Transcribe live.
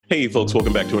Hey folks,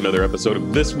 welcome back to another episode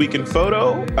of This Week in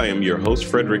Photo. I am your host,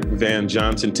 Frederick Van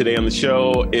Johnson. Today on the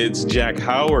show, it's Jack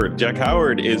Howard. Jack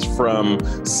Howard is from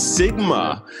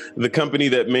Sigma, the company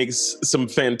that makes some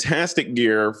fantastic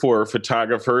gear for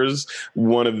photographers.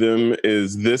 One of them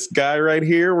is this guy right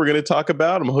here we're going to talk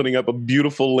about. I'm holding up a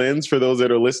beautiful lens for those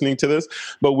that are listening to this.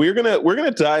 But we're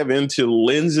gonna dive into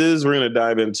lenses. We're going to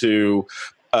dive into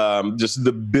just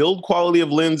the build quality of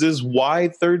lenses, why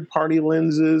third-party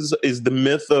lenses, is the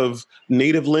myth of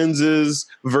native lenses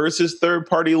versus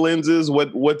third-party lenses,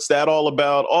 what's that all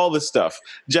about, all this stuff.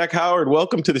 Jack Howard,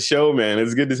 welcome to the show, man.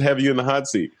 It's good to have you in the hot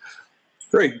seat.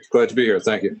 Great. Glad to be here.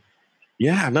 Thank you.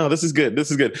 Yeah, no, this is good. This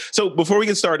is good. So before we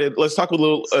get started, let's talk a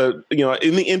little,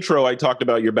 in the intro, I talked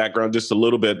about your background just a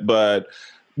little bit, but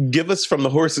give us from the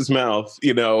horse's mouth,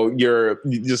 your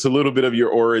just a little bit of your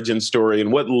origin story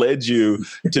and what led you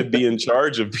to be in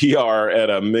charge of PR at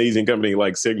an amazing company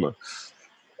like Sigma.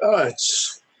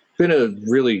 It's been a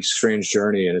really strange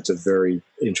journey, and it's a very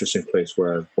interesting place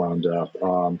where I've wound up.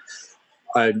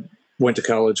 I went to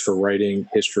college for writing,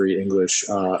 history, English,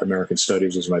 American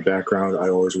studies as my background. I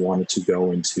always wanted to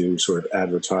go into sort of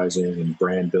advertising and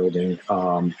brand building.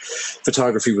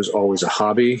 Photography was always a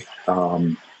hobby.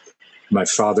 My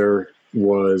father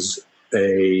was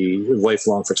a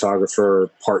lifelong photographer,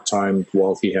 part-time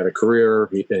while he had a career.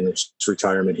 In his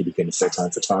retirement, he became a full-time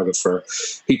photographer.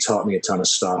 He taught me a ton of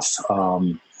stuff.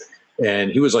 And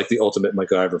he was like the ultimate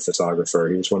MacGyver photographer.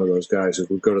 He was one of those guys who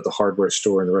would go to the hardware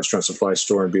store and the restaurant supply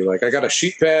store and be like, I got a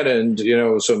sheet pan and,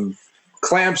 some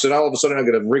clamps, and all of a sudden I'm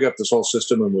going to rig up this whole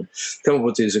system, and would come up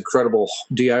with these incredible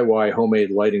DIY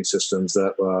homemade lighting systems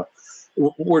that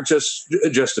were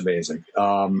just amazing.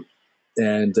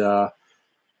 And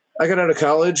I got out of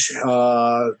college,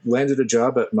 landed a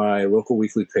job at my local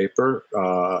weekly paper.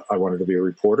 I wanted to be a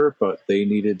reporter, but they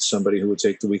needed somebody who would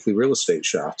take the weekly real estate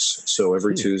shots. So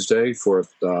every Tuesday for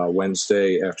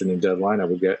Wednesday afternoon deadline, I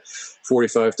would get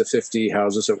 45 to 50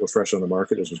 houses that were fresh on the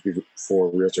market. This was before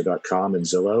Realtor.com and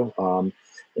Zillow.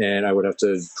 And I would have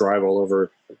to drive all over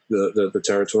the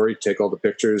territory, take all the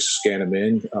pictures, scan them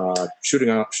in, shoot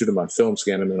them on film,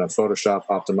 scan them in on Photoshop,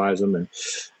 optimize them, and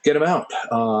get them out.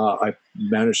 I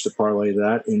managed to parlay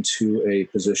that into a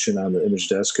position on the image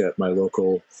desk at my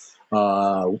local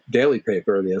daily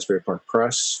paper, the Asbury Park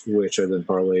Press, which I then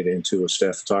parlayed into a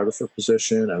staff photographer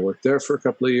position. I worked there for a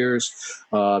couple of years,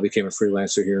 became a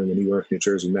freelancer here in the New York, New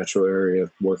Jersey metro area,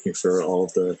 working for all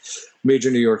of the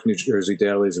major New York, New Jersey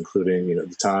dailies, including,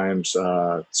 the Times,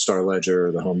 Star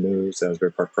Ledger, the Home News, the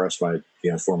Asbury Park Press, my,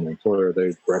 former employer.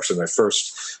 They were actually my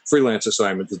first freelance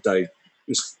assignment that I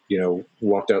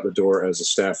walked out the door as a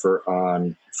staffer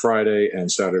on Friday,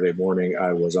 and Saturday morning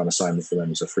I was on assignment for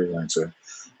them as a freelancer.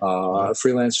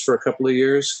 Freelance for a couple of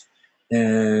years.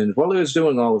 And while I was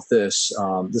doing all of this,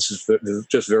 this is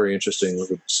just very interesting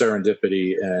with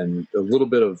serendipity and a little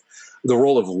bit of the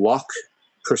role of luck,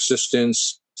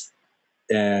 persistence,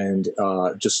 and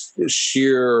just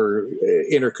sheer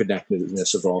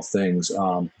interconnectedness of all things.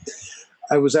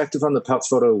 I was active on the Pop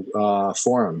Photo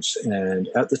forums, and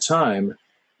at the time,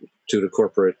 due to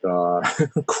corporate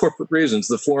reasons,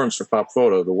 the forums for Pop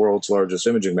Photo, the world's largest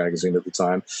imaging magazine at the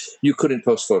time, you couldn't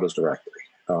post photos directly.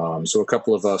 So a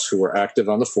couple of us who were active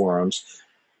on the forums,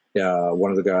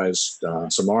 one of the guys,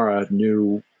 Samara,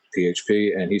 knew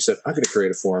PHP, and he said, I'm going to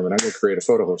create a forum, and I'm going to create a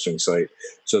photo hosting site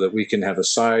so that we can have a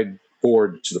side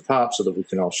board to the Pop so that we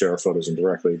can all share our photos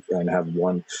indirectly and have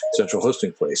one central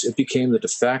hosting place. It became the de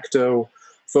facto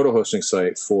photo hosting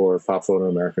site for Pop Photo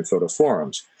American Photo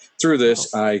forums. Through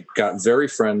this, I got very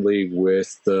friendly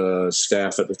with the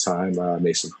staff at the time,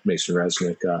 Mason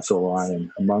Resnick, Phil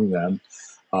Ryan, among them,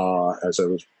 as I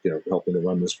was helping to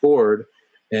run this board.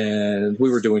 And we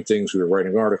were doing things, we were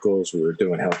writing articles, we were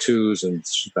doing how-tos, and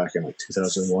this was back in like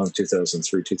 2001,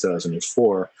 2003,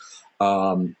 2004.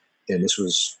 And this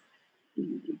was,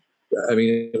 it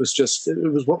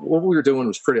was what we were doing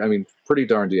was pretty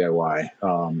darn DIY,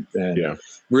 and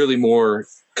really more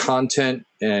content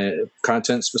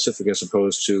specific as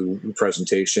opposed to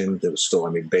presentation. It was still,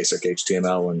 basic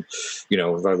HTML, and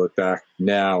if I look back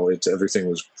now, everything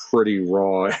was pretty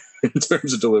raw in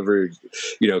terms of delivery,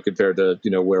 compared to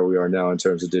where we are now in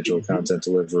terms of digital content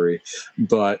delivery.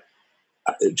 But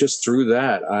just through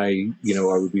that, I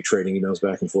would be trading emails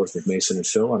back and forth with Mason and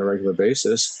Phil on a regular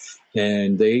basis,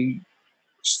 and they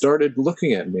started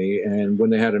looking at me. And when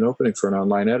they had an opening for an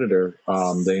online editor,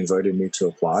 they invited me to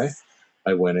apply.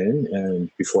 I went in,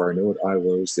 and before I knew it, I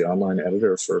was the online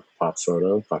editor for Pop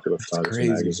Photo, Popular Photography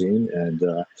Magazine, and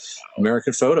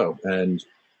American Photo. And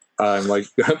I'm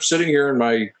sitting here in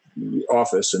my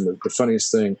office, and the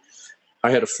funniest thing, I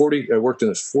worked in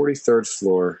the 43rd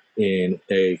floor in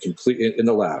in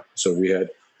the lab. So we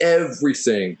had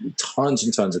everything, tons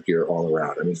and tons of gear all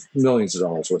around. I mean, millions of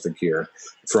dollars worth of gear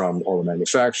from all the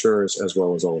manufacturers as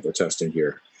well as all of the testing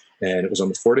gear. And it was on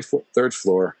the 43rd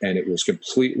floor, and it was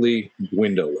completely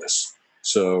windowless.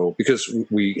 So because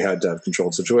we had to have a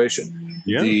controlled situation,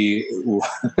 Yeah.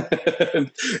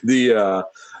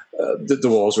 The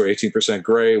walls were 18%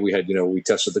 gray. We had, we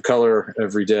tested the color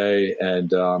every day,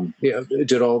 and it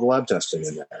did all the lab testing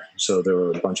in there. So there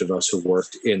were a bunch of us who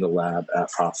worked in the lab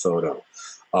at Pop Photo,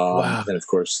 Wow. and of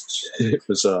course, it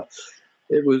was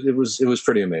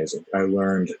pretty amazing. I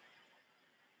learned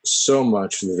so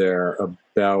much there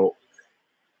about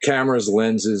cameras,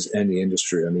 lenses, and the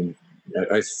industry. I mean,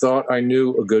 I thought I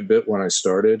knew a good bit when I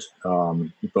started,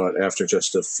 but after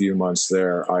just a few months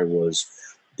there, I was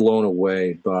blown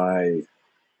away by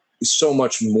so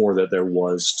much more that there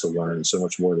was to learn, so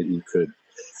much more that you could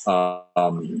do.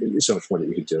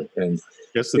 And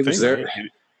That's the it was thing. there. Right?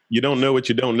 You don't know what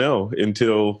you don't know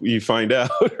until you find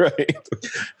out, right?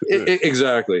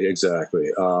 Exactly. And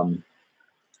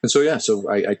so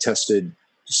I tested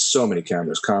so many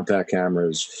cameras, compact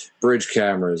cameras, bridge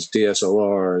cameras,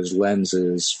 DSLRs,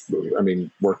 lenses. I mean,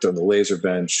 worked on the laser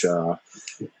bench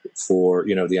for,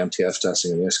 the MTF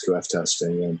testing and the SQF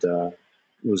testing. And it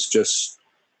was just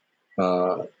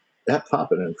that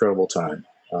Pop an incredible time.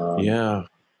 Yeah.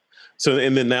 So,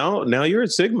 and then now you're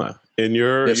at Sigma, and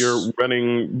you're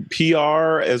running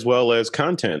PR as well as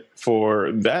content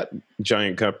for that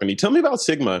giant company. Tell me about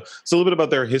Sigma. It's a little bit about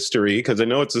their history, because I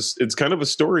know it's kind of a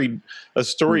storied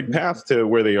path to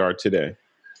where they are today.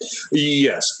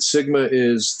 Yes, Sigma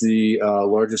is the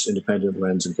largest independent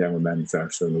lens and camera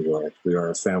manufacturer in the world. We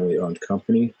are a family-owned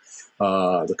company.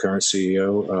 The current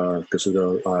CEO,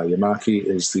 Kazuto Yamaki,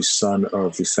 is the son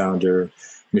of the founder,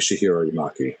 Michihiro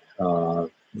Yamaki.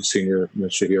 Senior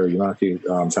Michihiro Yamaki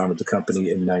founded the company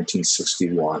in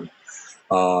 1961.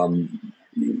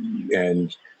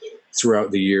 And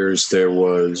throughout the years,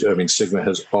 Sigma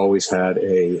has always had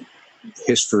a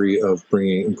history of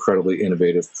bringing incredibly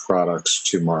innovative products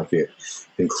to market,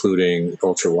 including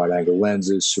ultra wide angle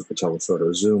lenses, super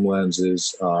telephoto zoom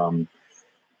lenses,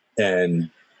 and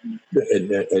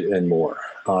more.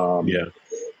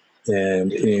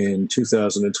 And in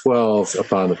 2012,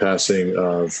 upon the passing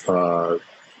of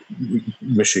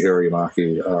Michihiro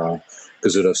Yamaki,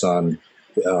 Kazuto-san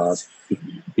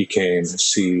became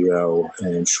CEO,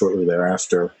 and shortly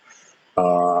thereafter,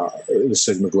 the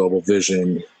Sigma Global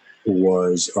Vision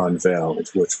was unveiled,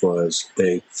 which was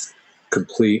a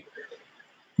complete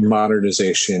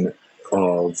modernization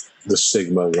of the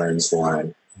Sigma lens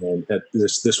line. And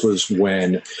this was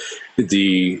when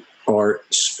the art,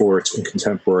 sports, and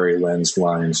contemporary lens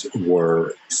lines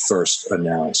were first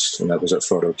announced, and that was at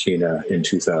Photokina in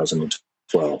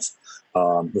 2012.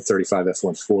 The 35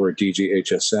 f1.4 DG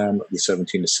HSM, the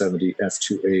 17-70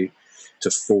 f2.8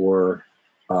 to 4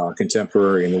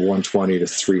 contemporary, and the 120 to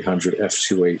 300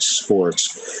 f2.8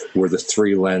 sports were the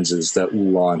three lenses that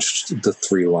launched the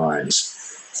three lines.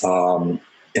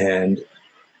 And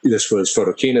this was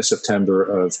Photokina, September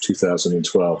of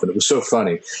 2012. And it was so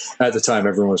funny. At the time,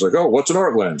 everyone was like, oh, what's an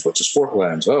art lens? What's a sport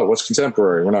lens? Oh, what's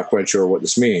contemporary? We're not quite sure what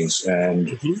this means.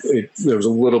 And there was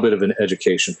a little bit of an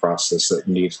education process that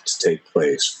needed to take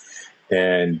place.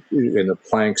 And in the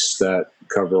planks that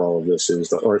cover all of this is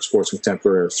the art, sports,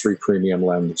 contemporary are three premium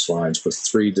lens lines with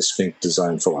three distinct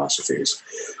design philosophies.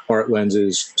 Art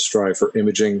lenses strive for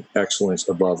imaging excellence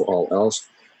above all else.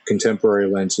 Contemporary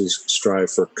lenses strive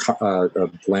for a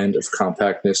blend of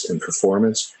compactness and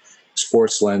performance.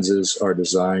 Sports lenses are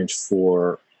designed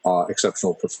for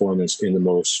exceptional performance in the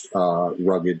most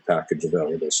rugged package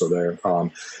available. So they're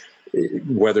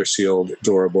weather sealed,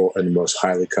 durable, and the most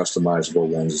highly customizable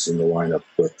lenses in the lineup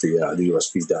with the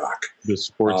USB dock. The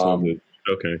sports lenses.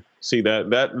 Okay. See,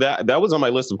 that was on my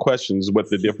list of questions, what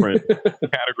the different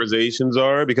categorizations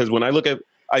are, because when I look at,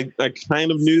 I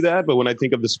kind of knew that, but when I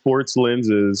think of the sports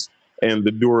lenses and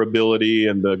the durability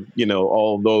and the,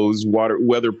 all those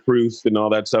weatherproof and all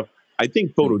that stuff, I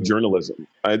think photojournalism.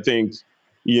 I think,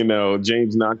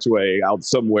 James Noctway out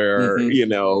somewhere,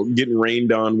 getting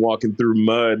rained on, walking through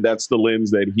mud. That's the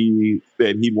lens that he'd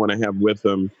want to have with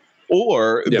him.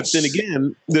 Or, yes. But then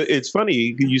again, it's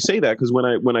funny you say that, because when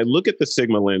I look at the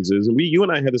Sigma lenses, and you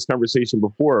and I had this conversation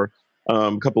before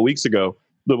a couple of weeks ago,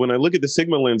 but when I look at the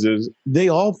Sigma lenses, they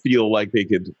all feel like they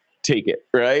could take it,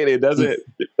 right? It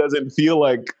doesn't feel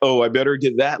like, oh, I better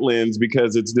get that lens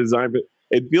because it's designed. But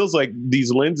it feels like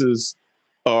these lenses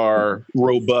are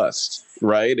robust,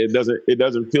 right? It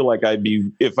doesn't feel like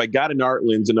if I got an art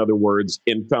lens, in other words,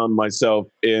 and found myself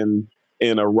in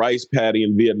in a rice paddy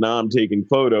in Vietnam taking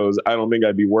photos, I don't think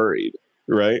I'd be worried,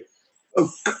 right?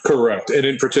 Correct. And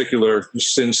in particular,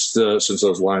 since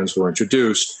those lines were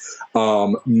introduced,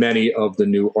 many of the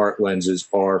new art lenses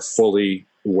are fully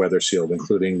weather sealed,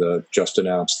 including the just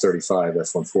announced 35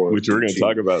 f1.4, which we're going to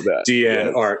talk about that.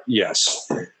 DN art, yes.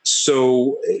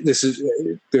 So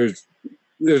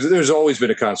there's always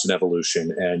been a constant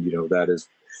evolution, and that is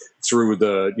through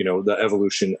the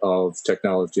evolution of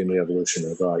technology and the evolution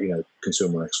of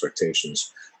consumer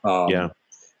expectations.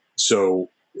 So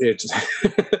it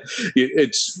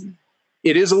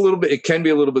is a little bit, it can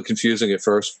be a little bit confusing at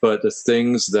first, but the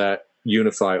things that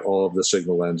unify all of the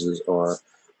Sigma lenses are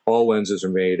all lenses are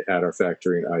made at our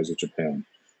factory in Aizu, Japan.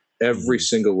 Every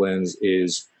single lens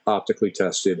is optically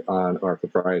tested on our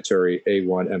proprietary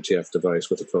A1 MTF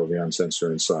device with a Foveon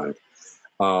sensor inside.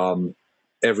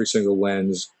 Every single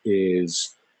lens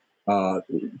is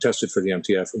tested for the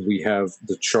MTF. We have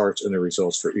the charts and the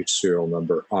results for each serial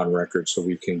number on record, so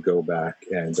we can go back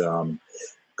and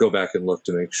look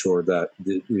to make sure that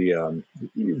the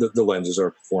lenses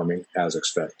are performing as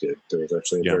expected. There was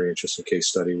actually a very interesting case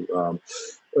study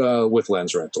with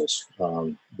lens rentals,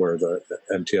 where the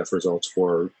MTF results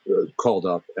were called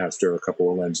up after a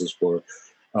couple of lenses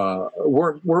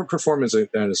weren't performing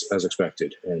as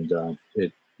expected, and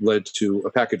it led to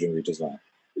a packaging redesign,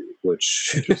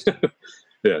 which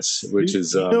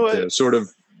is sort of.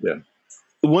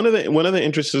 One of the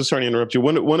interesting, sorry to interrupt you.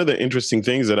 One of the interesting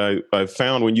things that I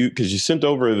found because you sent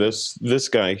over this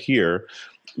guy here,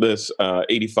 this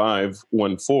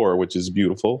 8514, which is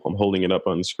beautiful. I'm holding it up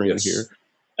on the screen here.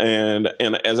 And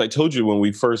as I told you when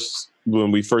we first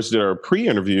did our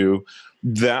pre-interview,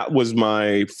 that was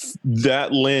that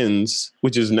lens,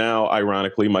 which is now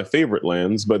ironically my favorite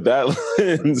lens, but that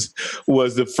lens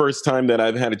was the first time that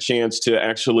I've had a chance to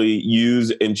actually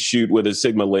use and shoot with a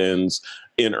Sigma lens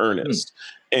in earnest.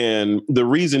 And the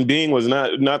reason being was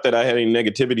not that I had any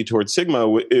negativity towards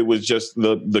Sigma. It was just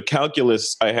the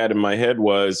calculus I had in my head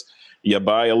was, you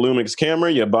buy a Lumix camera,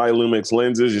 you buy Lumix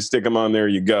lenses, you stick them on there,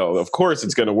 you go. Of course,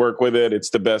 it's going to work with it. It's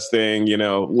the best thing,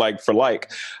 like for like.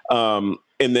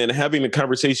 And then having a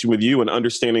conversation with you and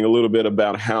understanding a little bit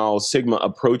about how Sigma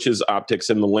approaches optics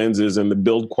and the lenses and the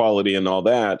build quality and all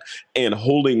that, and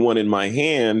holding one in my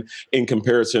hand in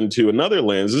comparison to another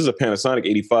lens. This is a Panasonic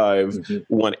 85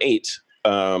 1.8.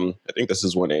 I think this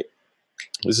is 1.8.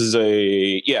 This is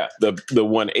the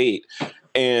 1.8.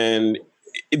 And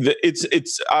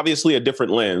it's obviously a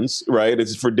different lens, right?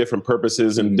 It's for different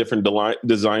purposes and different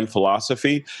design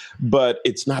philosophy, but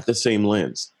it's not the same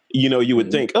lens. You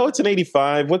would think, oh, it's an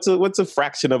 85. What's a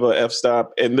fraction of a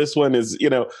f-stop? And this one is,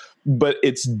 but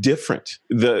it's different.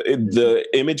 The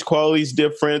image quality is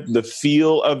different. The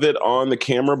feel of it on the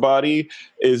camera body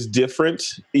is different.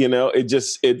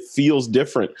 It feels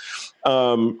different.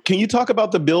 Can you talk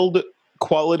about the build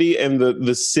quality and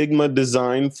the Sigma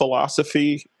design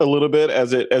philosophy a little bit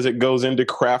as it goes into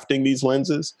crafting these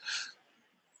lenses?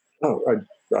 Oh,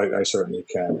 I certainly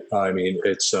can. I mean,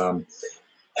 it's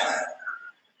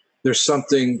there's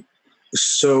something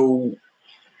so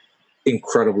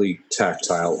incredibly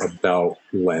tactile about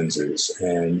lenses,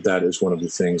 and that is one of the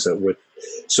things that with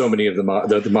so many of the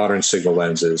modern Sigma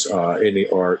lenses in the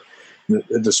art,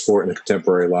 the sport, and the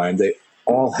contemporary line, they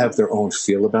all have their own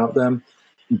feel about them,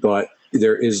 but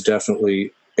there is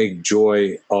definitely a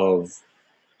joy of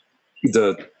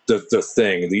the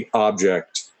thing, the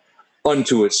object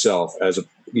unto itself, as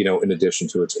in addition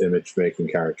to its image making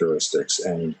characteristics.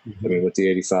 And I mean, with the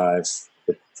 85,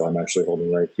 if I'm actually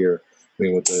holding right here, I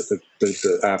mean, with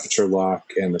the aperture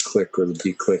lock and the click or the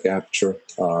declick aperture,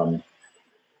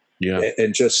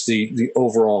 and just the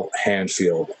overall hand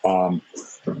feel,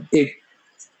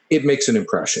 it makes an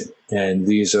impression. And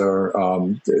these are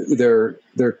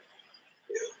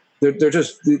they're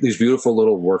just these beautiful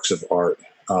little works of art.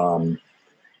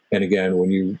 And again,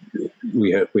 when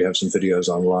we have some videos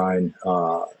online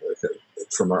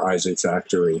from our Aizu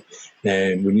factory,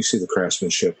 and when you see the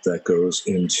craftsmanship that goes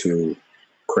into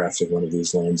crafting one of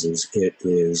these lenses, it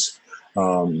is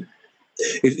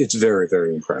it's very,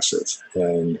 very impressive.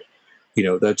 And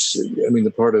that's, I mean,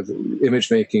 the part of image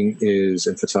making is,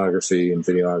 and photography and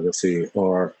videography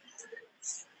are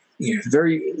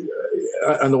very,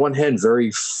 on the one hand, very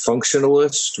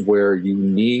functionalist, where you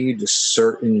need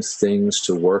certain things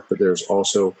to work, but there's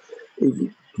also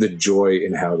the joy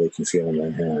in how they can feel in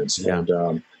their hands. And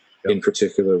in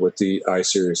particular with the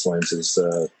I-series lenses,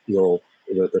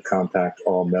 the compact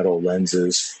all metal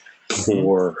lenses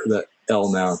for the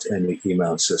L mount and the E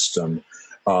mount system.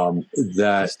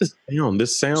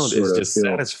 This sound is just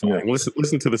satisfying.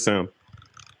 Listen to the sound.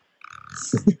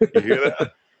 You hear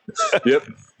that? Yep.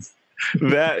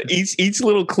 That each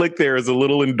little click there is a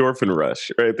little endorphin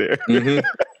rush right there. Mm-hmm.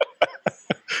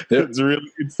 Yep.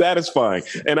 It's satisfying.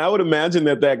 And I would imagine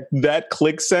that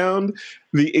click sound,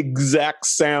 the exact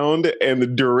sound and the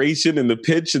duration and the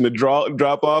pitch and the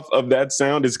drop off of that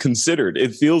sound is considered.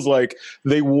 It feels like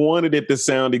they wanted it to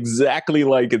sound exactly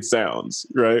like it sounds,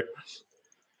 right?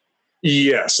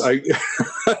 Yes, I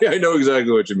I know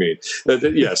exactly what you mean.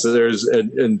 Yes, there's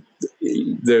and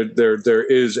there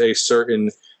is a certain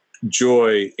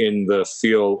joy in the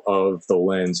feel of the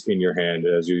lens in your hand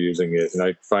as you're using it, and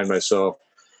I find myself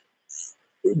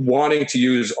wanting to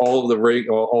use all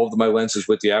of my lenses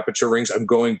with the aperture rings. I'm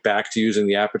going back to using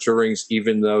the aperture rings,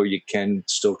 even though you can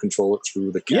still control it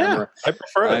through the camera. Yeah, I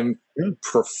prefer it. I'm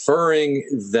preferring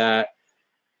that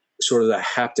sort of the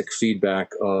haptic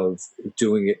feedback of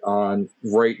doing it on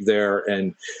right there.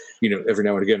 And, every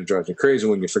now and again, it drives me crazy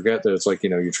when you forget that it's like,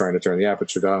 you're trying to turn the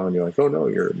aperture down and you're like, oh no,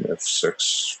 you're in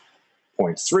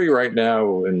f6.3 right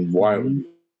now. And why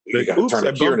you got to turn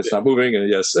it here and it's not moving. And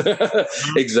yes,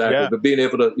 exactly. Yeah. But being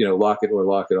able to, lock it or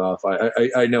lock it off,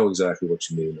 I know exactly what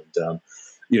you mean. And,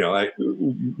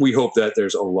 we hope that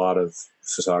there's a lot of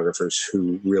photographers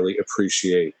who really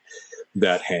appreciate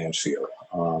that hand feel.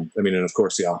 And of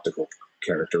course the optical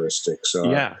characteristics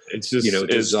are, it's just,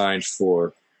 designed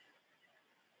for.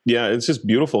 Yeah, it's just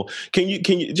beautiful. Can you,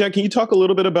 Jack, can you talk a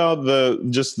little bit about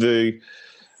the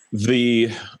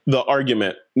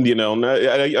argument,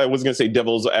 I was going to say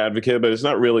devil's advocate, but it's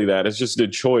not really that. It's just a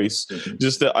choice. Mm-hmm.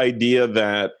 Just the idea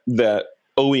that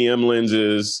OEM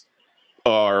lenses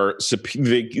are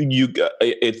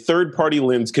a third-party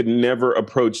lens could never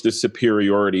approach the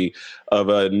superiority of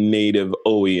a native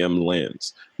OEM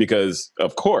lens, because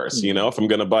of course, if I'm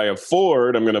going to buy a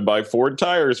Ford, I'm going to buy Ford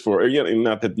tires for it.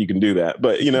 Not that you can do that,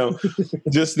 but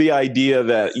just the idea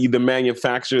that the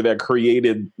manufacturer that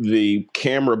created the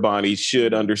camera body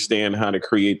should understand how to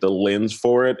create the lens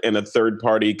for it, and a third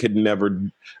party could never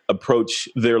approach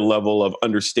their level of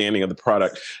understanding of the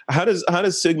product. How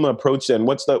does Sigma approach that, and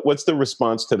what's the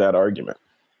response to that argument?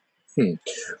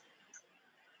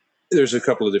 There's a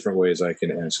couple of different ways I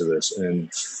can answer this.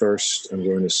 And first, I'm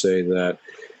going to say that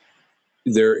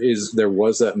there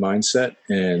was that mindset,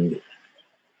 and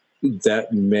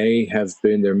that may have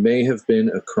been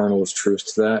a kernel of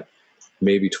truth to that,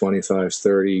 maybe 25,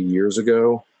 30 years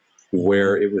ago,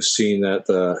 where it was seen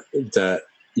that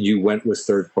you went with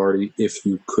third party if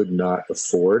you could not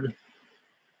afford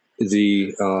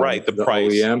the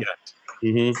price. OEM. Yeah.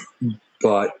 Mm-hmm.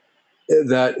 But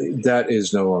that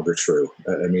is no longer true.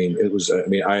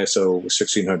 ISO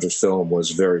 1600 film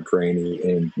was very grainy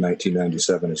in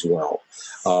 1997 as well,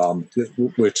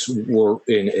 which were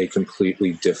in a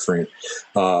completely different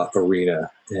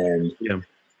arena. And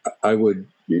I would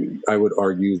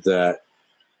argue that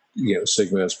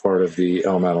Sigma, as part of the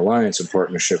L-Mount Alliance in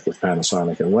partnership with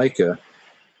Panasonic and Leica,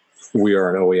 we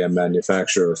are an OEM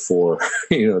manufacturer for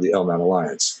the L-Mount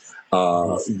Alliance.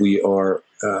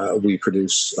 We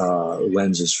produce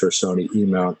lenses for Sony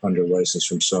E-Mount under license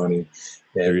from Sony,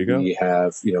 and we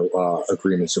have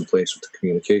agreements in place with the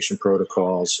communication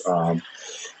protocols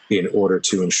in order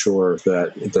to ensure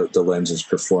that the lenses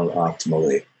perform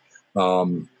optimally.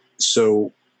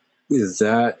 So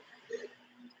that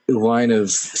line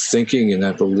of thinking and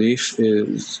that belief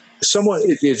is somewhat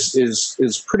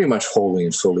is pretty much wholly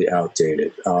and fully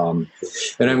outdated. And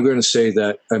I'm going to say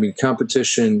that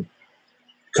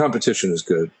competition is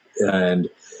good, and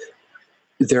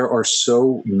there are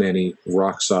so many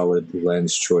rock solid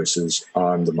lens choices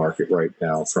on the market right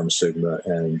now from Sigma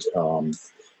and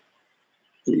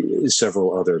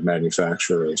several other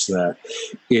manufacturers that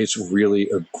it's really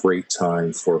a great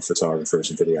time for photographers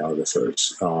and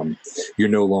videographers. You're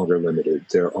no longer limited.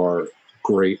 There are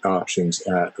great options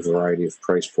at a variety of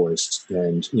price points,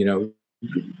 and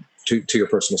to your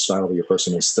personal style, to your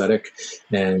personal aesthetic.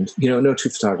 And no two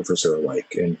photographers are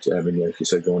alike. And like you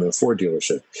said, going to a Ford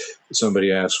dealership,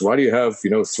 somebody asks, why do you have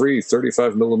 3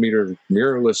 35 millimeter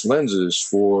mirrorless lenses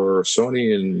for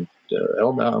Sony and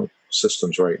L-Mount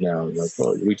systems right now? And like,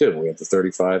 well, we do. We have the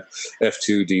 35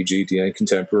 f2 DG DN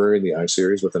Contemporary and the I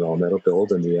series with an all metal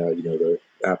build and the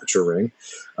aperture ring.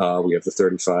 We have the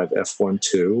 35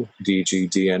 f1.2 DG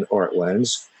DN art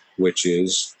lens, which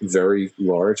is very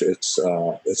large. It's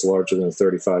larger than the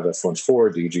 35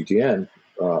 f1.4 DG DN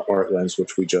art lens,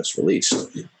 which we just released.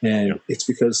 And it's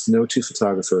because no two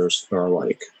photographers are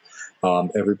alike.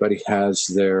 Everybody has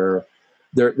their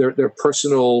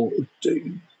personal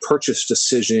purchase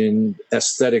decision,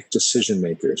 aesthetic decision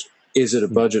makers. Is it a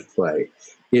budget play?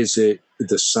 Is it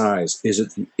the size? Is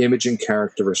it the imaging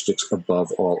characteristics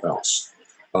above all else?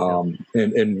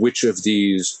 And which of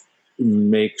these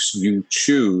makes you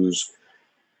choose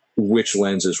which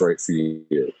lens is right for you.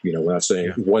 You know, we're not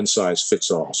saying one size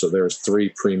fits all. So there's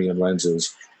 3 premium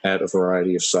lenses at a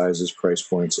variety of sizes, price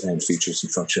points, and features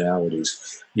and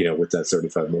functionalities, you know, with that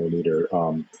 35 millimeter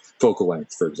focal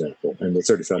length, for example. And the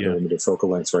 35 millimeter focal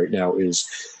length right now is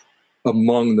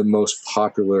among the most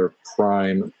popular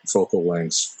prime focal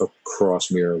lengths across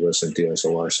mirrorless and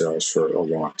DSLR sales for a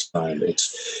long time.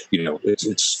 It's, you know,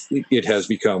 it has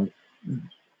become,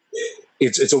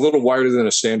 it's a little wider than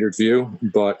a standard view,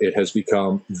 but it has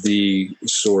become the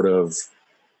sort of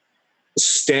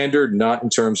standard, not in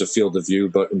terms of field of view,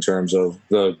 but in terms of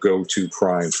the go-to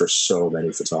prime for so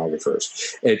many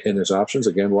photographers. And there's options.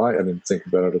 Again, why? I mean, think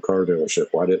about it, a car dealership.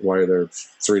 Why are there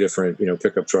 3 different, you know,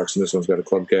 pickup trucks, and this one's got a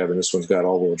club cab, and this one's got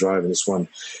all-wheel drive, and this one,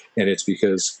 and it's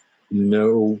because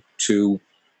no 2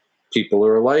 people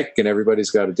are alike, and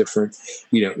everybody's got a different,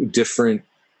 you know, different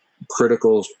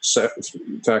critical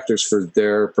factors for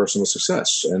their personal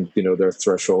success, and, you know, their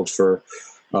threshold for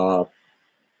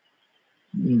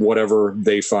whatever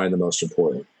they find the most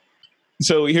important.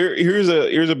 So here's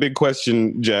a big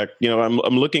question, Jack. You know,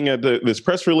 I'm looking at this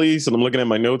press release, and I'm looking at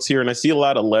my notes here, and I see a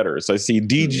lot of letters. I see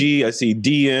DG, I see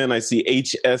DN, I see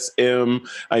HSM,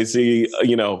 I see,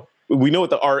 you know, we know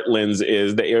what the ART lens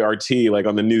is, the ART, like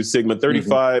on the new Sigma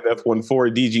 35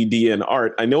 f1.4 DG DN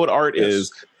ART. I know what ART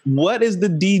is. What is the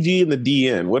DG and the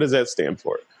DN? What does that stand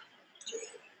for?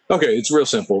 Okay, it's real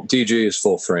simple. DG is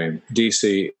full frame.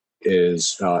 DC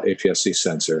is APS-C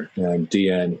sensor, and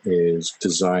DN is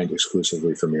designed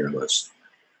exclusively for mirrorless.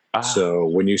 So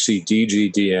when you see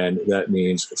DG DN, that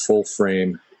means full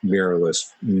frame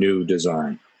mirrorless, new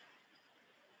design.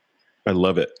 I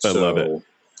love it. I love it.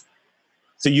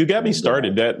 So you got me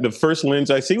started. That the first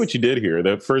lens, I see what you did here.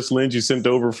 The first lens you sent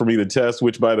over for me to test,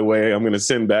 which, by the way, I'm going to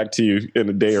send back to you in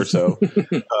a day or so.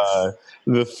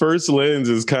 The first lens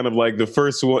is kind of like the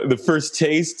first one, the first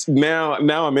taste. Now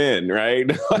I'm in, right?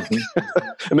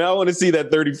 Now I want to see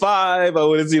that 35. I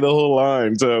want to see the whole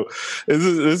line. So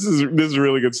this is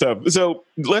really good stuff. So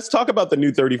let's talk about the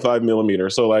new 35 millimeter.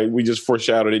 So like we just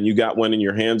foreshadowed it, and you got one in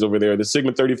your hands over there. The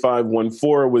Sigma 35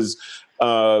 1.4 was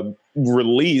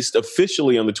released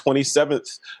officially on the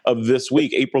 27th of this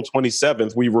week, April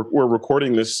 27th. We're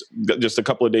recording this just a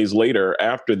couple of days later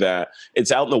after that.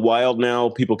 It's out in the wild now.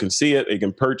 People can see it. They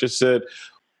can purchase it.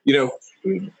 You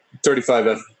know,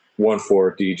 35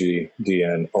 f1.4 DG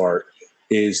DN ART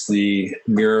is the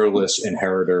mirrorless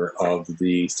inheritor of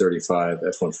the 35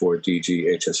 f1.4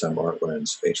 DG HSM ART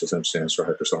lens. HSM stands for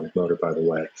hypersonic motor, by the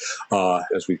way.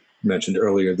 As we mentioned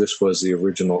earlier, this was the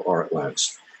original ART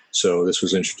lens. So this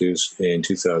was introduced in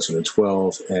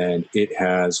 2012, and it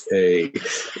has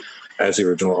as the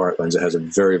original ART lens, it has a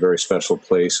very, very special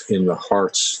place in the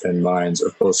hearts and minds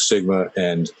of both Sigma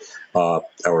and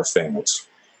our fans.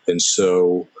 And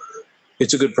so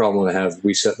it's a good problem to have.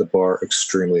 We set the bar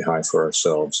extremely high for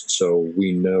ourselves. So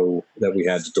we know that we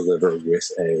had to deliver with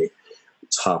a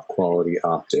top quality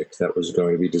optic that was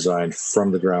going to be designed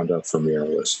from the ground up for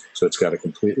mirrorless. So it's got a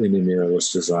completely new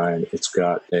mirrorless design. It's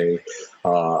got a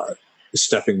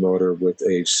stepping motor with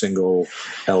a single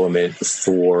element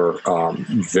for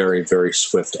very, very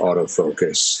swift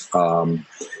autofocus. And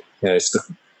it's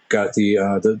got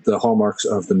the hallmarks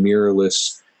of the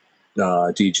mirrorless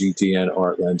DG DN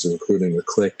ART lens, including the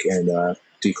click and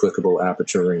declickable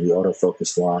aperture ring, the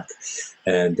autofocus lock,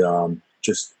 and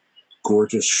just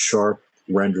gorgeous, sharp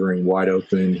rendering, wide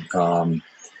open,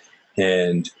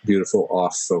 and beautiful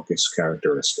off-focus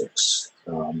characteristics.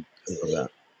 I love that.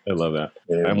 I love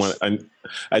that. And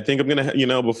I think I'm gonna, you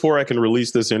know, before I can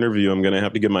release this interview, I'm gonna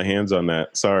have to get my hands on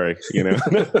that. Sorry, you know.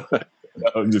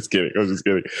 I'm just kidding.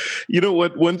 You know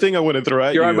what? One thing I want to throw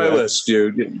at you. You're on my list,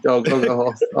 dude. I'll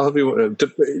help you.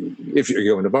 If you're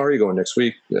going to bar, you're going next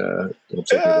week. Yeah,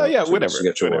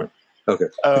 whatever. Okay.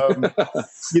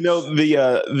 You know,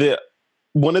 the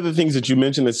one of the things that you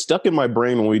mentioned that stuck in my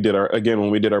brain when we did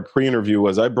our pre-interview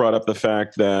was I brought up the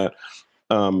fact that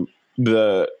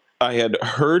I had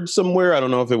heard somewhere, I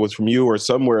don't know if it was from you or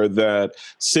somewhere, that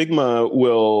Sigma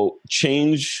will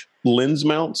change lens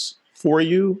mounts for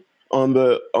you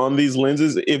on these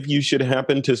lenses if you should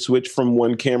happen to switch from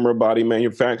one camera body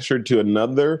manufacturer to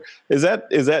another. Is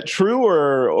that true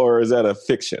or is that a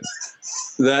fiction?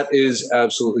 That is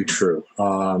absolutely true.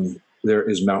 There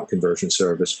is mount conversion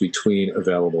service between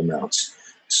available mounts.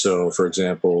 So, for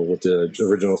example, with the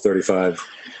original 35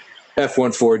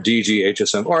 f1.4 DG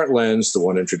HSM ART lens, the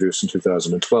one introduced in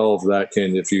 2012, that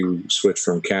can, if you switch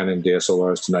from Canon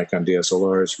DSLRs to Nikon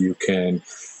DSLRs, you can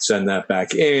send that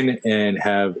back in and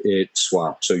have it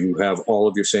swapped. So you have all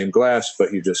of your same glass,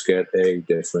 but you just get a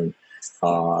different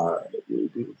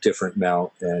different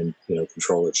mount and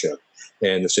controller chip.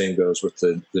 And the same goes with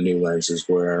the new lenses,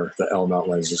 where the L mount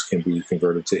lenses can be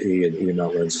converted to E, and E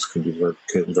mount lenses can be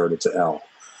converted to L.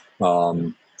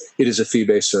 It is a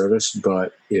fee-based service,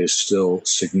 but it is still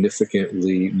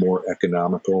significantly more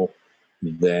economical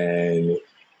than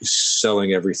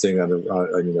selling everything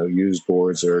on used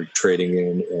boards or trading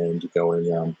in and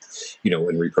going and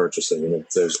repurchasing. And if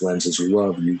there's lenses you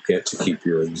love, you get to keep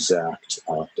your exact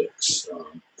optics.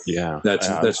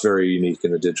 That's very unique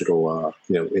in the digital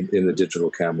in the digital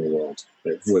camera world.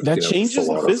 That changes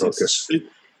the physics.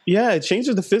 It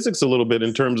changes the physics a little bit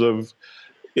in terms of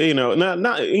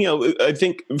I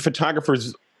think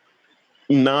photographers,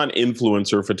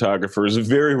 non-influencer photographers,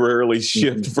 very rarely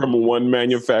shift from one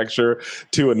manufacturer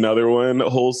to another one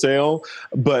wholesale.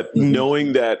 But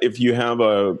knowing that if you have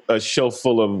a shelf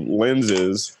full of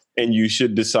lenses and you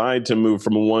should decide to move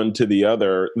from one to the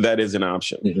other, that is an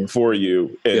option for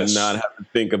you, and not have to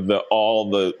think of all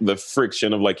the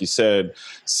friction of, like you said,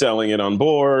 selling it on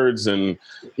boards and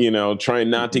trying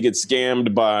not to get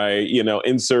scammed by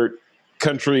insert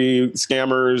country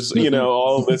scammers,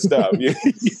 all this stuff. You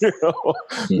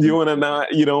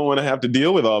don't want to have to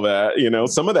deal with all that.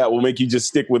 Some of that will make you just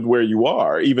stick with where you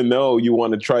are, even though you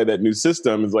want to try that new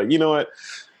system. It's like, you know what?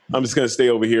 I'm just going to stay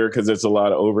over here because it's a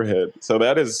lot of overhead. So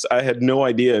I had no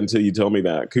idea until you told me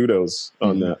that. Kudos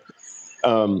on that.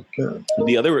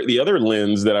 The other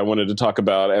lens that I wanted to talk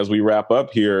about as we wrap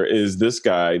up here is this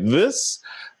guy. This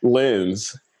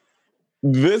lens,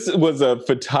 this was a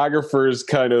photographer's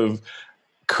kind of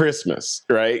Christmas,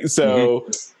 right? So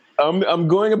I'm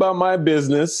going about my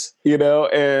business,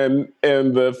 and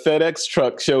the FedEx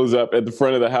truck shows up at the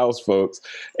front of the house, folks.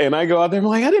 And I go out there, I'm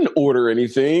like, I didn't order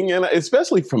anything. And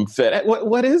especially from FedEx,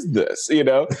 what is this?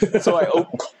 So I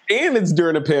open, and it's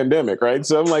during a pandemic, right?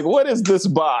 So I'm like, what is this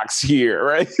box here,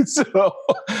 right? So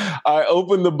I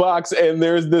open the box and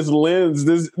there's this lens.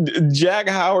 This Jack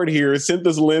Howard here sent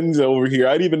this lens over here.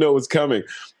 I didn't even know it was coming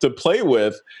to play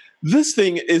with. This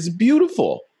thing is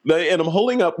beautiful. And I'm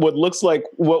holding up what looks like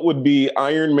what would be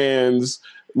Iron Man's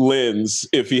lens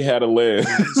if he had a lens,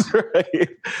 right?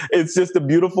 It's just a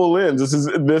beautiful lens. This is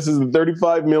the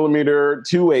 35 millimeter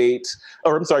 2.8,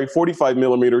 or I'm sorry, 45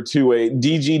 millimeter 2.8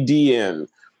 DGDN,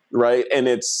 right? And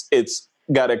it's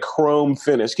got a chrome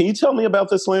finish. Can you tell me about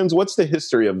this lens? What's the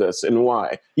history of this and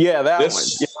why? Yeah, one.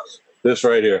 Yeah. This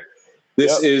right here.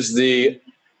 This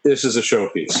is a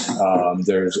showpiece.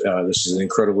 This is an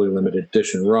incredibly limited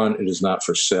edition run. It is not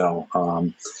for sale.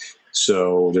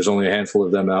 So there's only a handful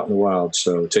of them out in the wild.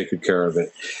 So take good care of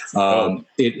it.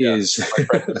 It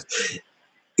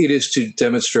is to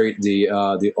demonstrate the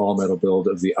all metal build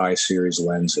of the I series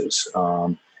lenses.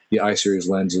 The I series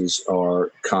lenses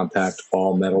are compact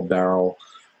all metal barrel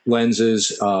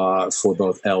lenses for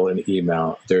both L and E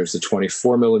mount. There's the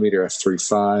 24 millimeter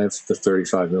f3.5, the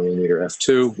 35 millimeter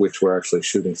f2, which we're actually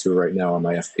shooting through right now on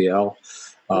my FPL.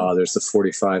 There's the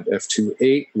 45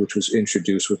 f2.8, which was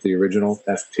introduced with the original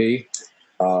FP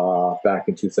back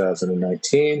in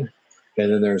 2019.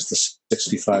 And then there's the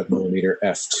 65 millimeter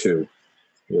f2,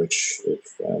 which, if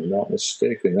I'm not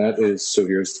mistaken, that is, so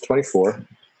here's the 24.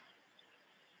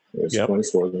 There's the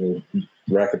 24. Let me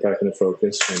rack it back into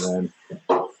focus, and then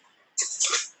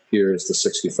here's the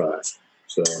 65.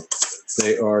 So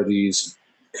they are these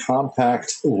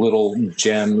compact little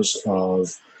gems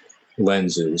of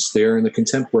lenses. They're in the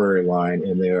contemporary line,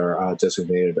 and they are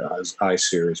designated as I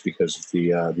series because of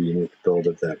the unique build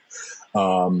of them.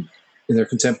 And they're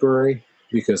contemporary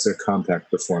because they're compact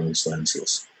performance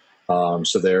lenses.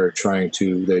 So they're trying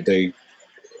to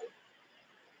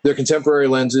they're contemporary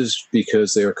lenses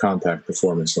because they are compact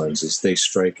performance lenses. They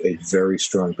strike a very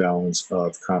strong balance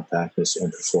of compactness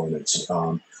and performance.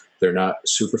 They're not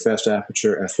super fast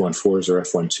aperture f1.4s or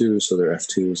f1.2s, so they're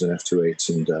f2s and f2.8s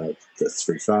and the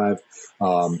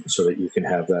 3.5, so that you can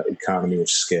have that economy of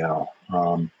scale.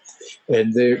 And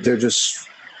they're just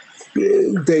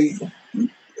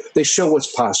they show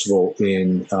what's possible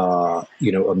in a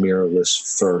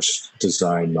mirrorless first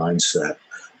design mindset.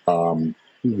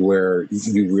 Where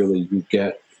you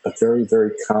get a very, very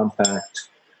compact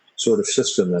sort of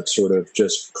system that's sort of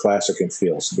just classic in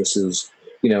feel. So this is,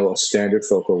 a standard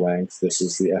focal length. This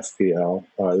is the FPL.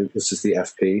 This is the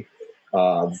FP,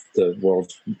 the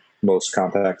world's most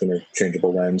compact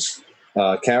interchangeable lens.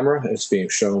 Camera is being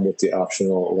shown with the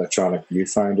optional electronic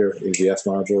viewfinder EVF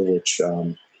module, which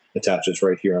attaches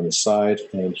right here on the side.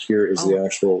 And here is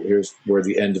here's where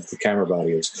the end of the camera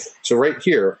body is. So right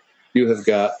here, you have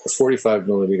got a 45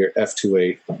 millimeter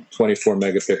f2.8 24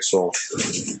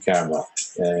 megapixel camera.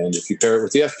 And if you pair it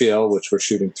with the FPL, which we're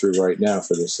shooting through right now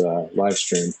for this live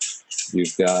stream,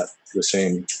 You've got the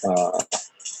same,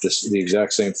 the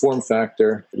exact same form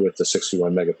factor with the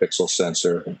 61 megapixel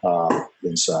sensor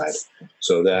inside.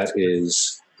 So that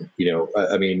is,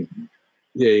 I mean,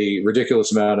 a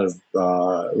ridiculous amount of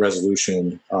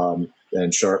resolution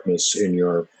and sharpness in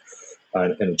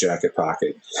a jacket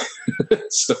pocket.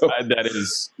 So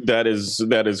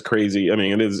that is crazy. I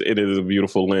mean, it is a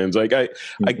beautiful lens. Like I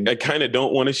kind of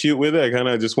don't want to shoot with it. I kind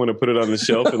of just want to put it on the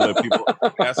shelf and let people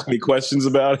ask me questions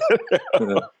about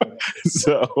it.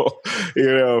 So,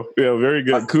 very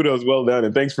good. Kudos, well done,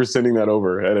 and thanks for sending that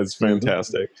over. That is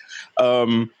fantastic.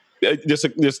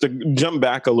 Just to jump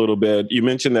back a little bit, you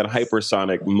mentioned that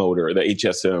hypersonic motor, the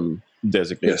HSM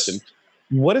designation. Yes.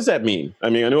 What does that mean? I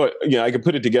mean, I know, I could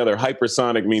put it together.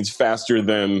 Hypersonic means faster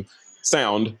than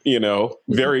sound,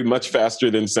 very much faster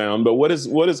than sound. But what does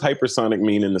hypersonic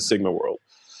mean in the Sigma world?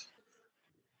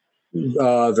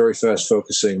 Very fast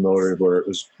focusing motor, where it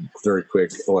was very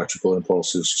quick electrical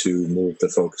impulses to move the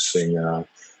focusing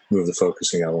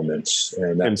elements,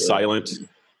 and silent.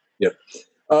 Yep,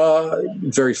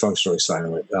 very functionally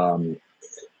silent.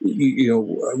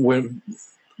 When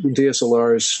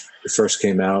DSLRs first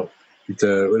came out,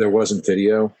 there wasn't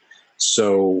video,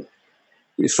 so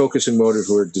focusing motors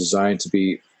were designed to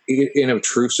be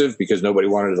inobtrusive because nobody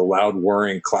wanted a loud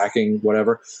whirring, clacking,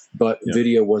 whatever. But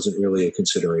video wasn't really a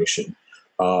consideration.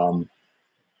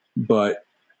 But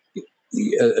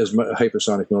as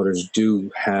hypersonic motors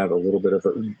do have a little bit of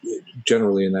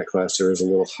generally in that class, there is a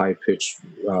little high pitched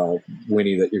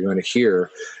whinny that you're going to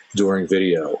hear during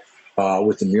video.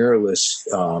 With the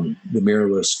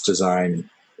mirrorless design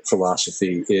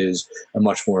philosophy is a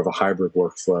much more of a hybrid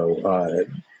workflow,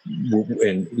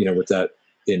 and with that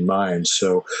in mind.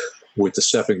 So with the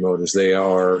stepping motors, they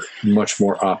are much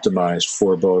more optimized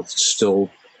for both still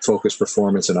focus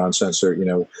performance and on sensor,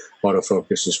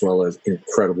 autofocus, as well as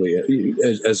incredibly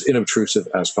as inobtrusive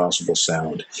as possible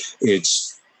sound.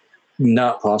 It's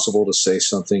not possible to say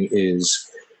something is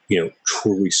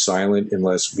truly silent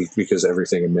because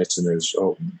everything emits, and there's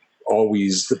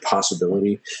always the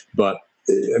possibility. But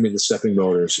I mean, the stepping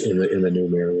motors in the new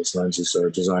mirrorless lenses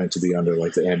are designed to be under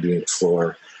like the ambient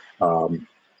floor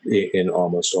in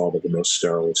almost all of the most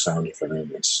sterile of sound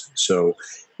environments. So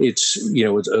it's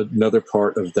it's another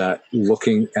part of that,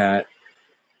 looking at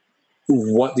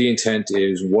what the intent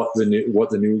is, what the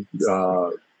new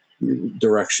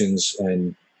directions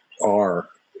and are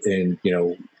in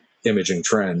imaging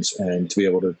trends, and to be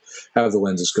able to have the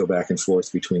lenses go back and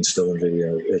forth between still and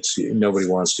video. It's nobody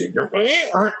wants to, and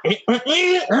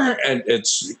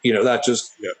it's that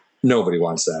just nobody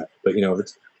wants that. But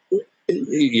it's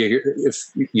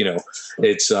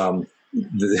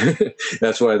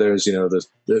that's why there's the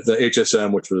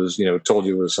HSM, which was told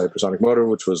you was hypersonic motor,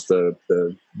 which was the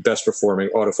best performing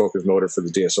autofocus motor for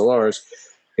the DSLRs.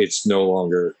 It's no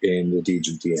longer in the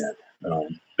DGDN.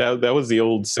 That was the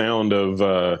old sound of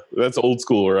that's old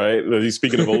school, right?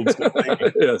 Speaking of old school,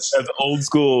 yes, that's old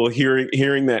school.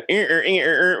 Hearing that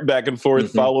back and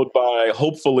forth, followed by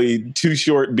hopefully 2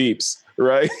 short beeps,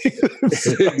 right?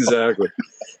 Exactly.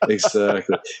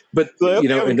 But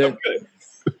and then,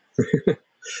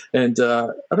 and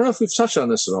I don't know if we've touched on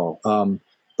this at all.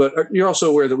 But you're also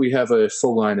aware that we have a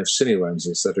full line of Cine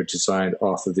lenses that are designed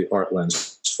off of the Art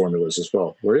Lens formulas as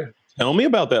well. Were you? Tell me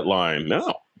about that line.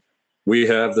 No. We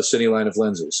have the Cine line of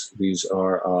lenses. These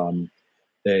are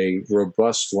a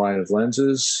robust line of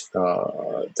lenses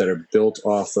that are built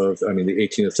off of, the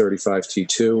 18 to 35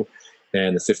 T2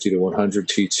 and the 50 to 100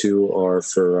 T2 are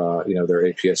for, their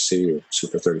APS-C or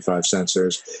Super 35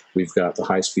 sensors. We've got the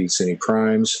high-speed Cine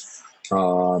primes.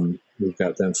 We've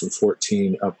got them from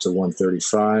 14 up to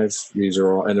 135. These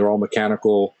are all, and they're all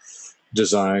mechanical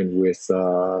design with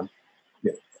a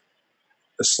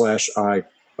 /I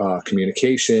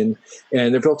communication,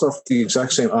 and they're built off the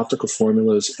exact same optical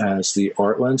formulas as the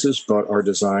Art lenses, but are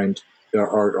designed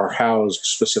are housed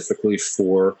specifically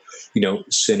for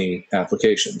Cine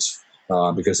applications,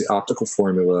 because the optical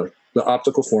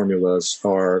formulas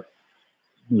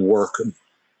work,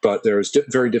 but there's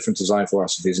very different design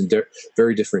philosophies and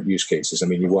very different use cases. I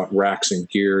mean, you want racks and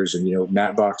gears and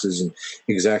matte boxes and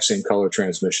exact same color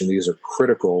transmission. These are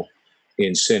critical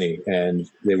in Cine, and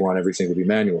they want everything to be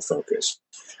manual focus.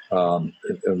 And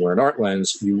where an Art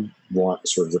lens, you want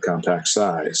sort of the compact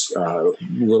size, a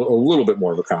little bit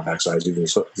more of a compact size, even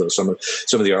though some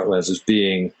of the Art lenses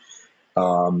being,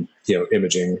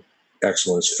 imaging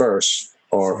excellence first,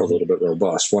 are a little bit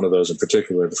robust. One of those in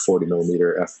particular, the 40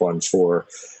 millimeter f1.4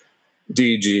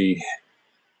 DG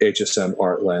HSM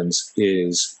Art lens,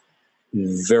 is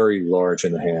very large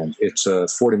in the hand. It's a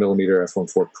 40 millimeter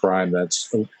f1.4 prime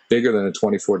that's bigger than a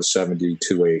 24 to 70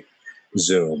 2.8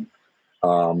 zoom.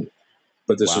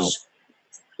 But this was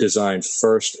designed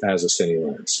first as a cine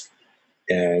lens.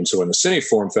 And so in the cine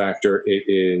form factor, it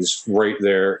is right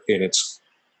there in its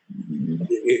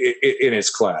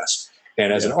class.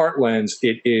 And as an art lens,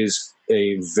 it is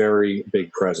a very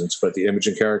big presence, but the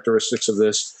imaging characteristics of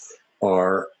this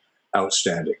are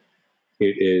outstanding.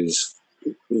 It is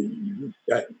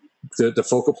the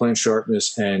focal plane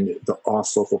sharpness and the off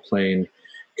focal plane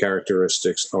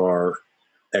characteristics are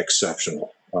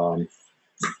exceptional. I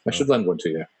should lend one to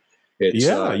you.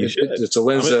 You should. It's a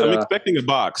lens. I'm expecting a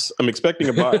box. The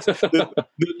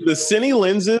cine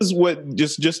lenses. What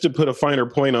just to put a finer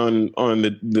point on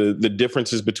the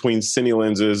differences between cine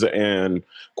lenses and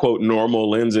quote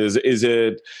normal lenses. Is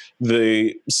it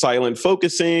the silent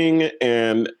focusing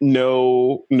and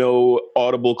no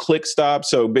audible click stop?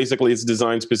 So basically, it's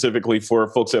designed specifically for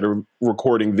folks that are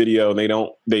recording video. And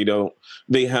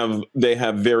they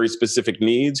have very specific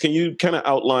needs. Can you kind of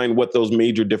outline what those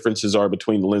major differences are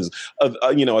between the lenses?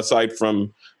 Aside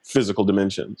from physical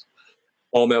dimensions,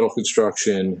 all metal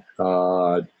construction,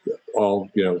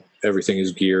 everything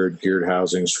is geared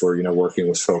housings for working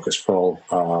with focus pull,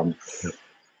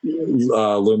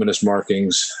 luminous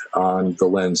markings on the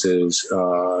lenses,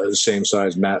 same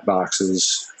size matte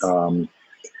boxes,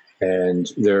 and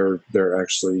they're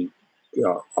actually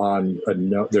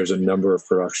there's a number of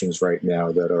productions right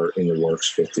now that are in the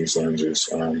works with these lenses.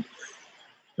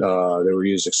 They were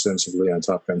used extensively on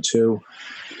Top Gun 2.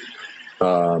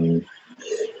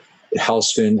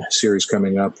 Hellston series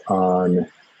coming up on,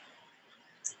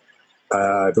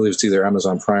 I believe it's either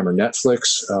Amazon Prime or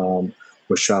Netflix,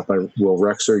 was shot by Will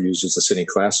Rexer, uses the Cine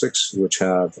Classics, which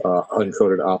have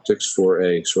uncoated optics for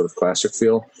a sort of classic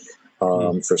feel for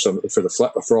all the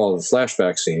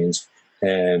flashback scenes,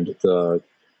 and the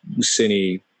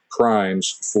Cine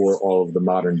Primes for all of the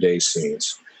modern day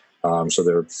scenes. So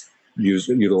they're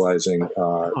utilizing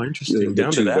interesting. The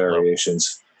Down two to that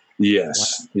variations. Level.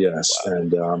 Yes, yes, Wow.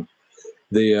 And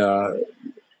the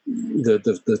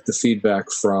feedback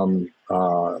from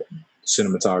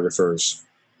cinematographers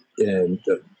in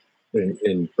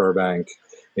Burbank,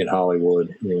 in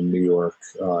Hollywood, in New York,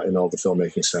 in all the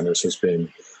filmmaking centers has been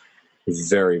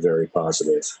very, very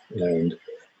positive. And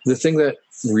the thing that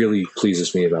really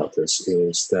pleases me about this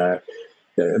is that,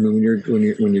 I mean, when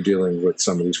you're dealing with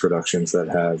some of these productions that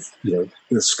have,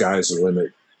 the sky's the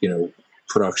limit,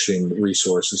 production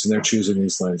resources, and they're choosing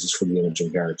these lenses for the imaging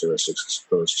characteristics as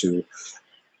opposed to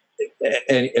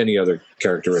any other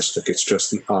characteristic. It's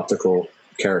just the optical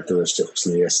characteristics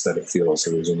and the aesthetic feel is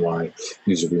the reason why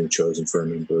these are being chosen for a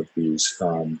number of these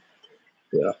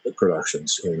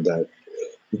productions, and that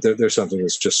there's something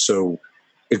that's just so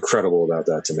incredible about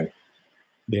that to me.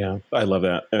 Yeah, I love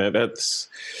that.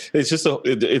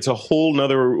 It's a whole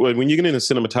nother, when you get into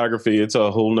cinematography, it's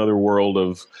a whole nother world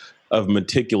of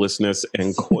meticulousness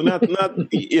and not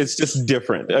it's just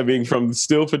different. I mean, from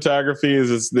still photography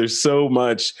there's so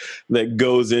much that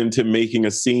goes into making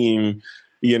a scene,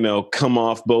 come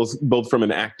off both from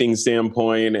an acting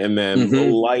standpoint, and then the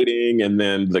lighting, and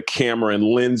then the camera and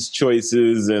lens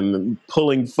choices, and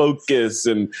pulling focus,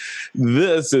 and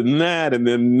this and that, and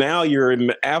then now you're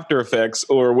in After Effects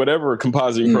or whatever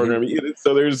compositing program.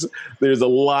 So there's a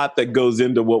lot that goes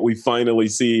into what we finally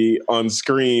see on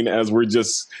screen as we're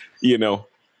just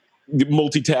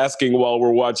multitasking while we're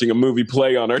watching a movie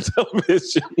play on our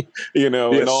television, and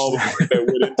all the work that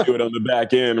went into it on the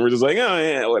back end. We're just like, oh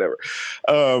yeah, whatever.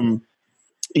 I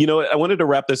wanted to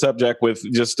wrap this up, Jack, with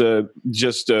I'm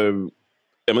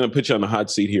going to put you on the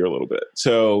hot seat here a little bit.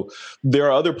 So there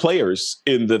are other players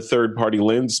in the third-party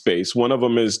lens space. One of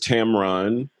them is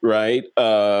Tamron, right?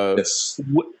 Yes.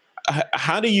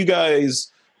 How do you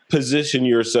guys position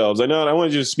yourselves? I know I don't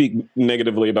want you to speak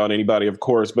negatively about anybody, of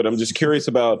course, but I'm just curious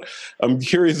about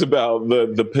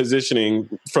the positioning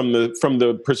from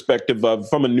the perspective of,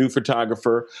 from a new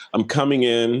photographer. I'm coming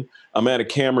in, I'm at a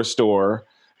camera store,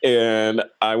 and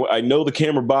I know the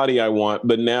camera body I want,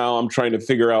 but now I'm trying to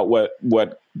figure out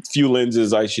what few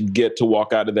lenses I should get to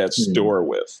walk out of that store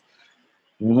with.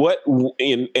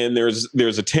 And there's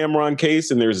a Tamron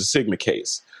case and there's a Sigma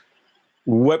case.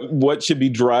 What should be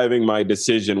driving my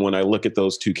decision when I look at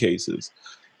those two cases?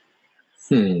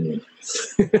 That's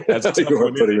a tough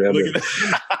one.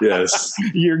 Yes.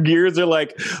 Your gears are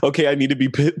like, okay, I need to be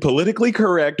politically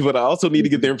correct, but I also need to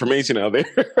get the information out there.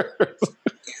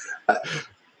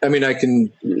 I mean, I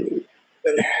can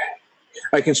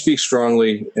speak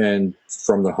strongly and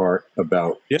from the heart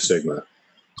about Sigma.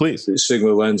 Please.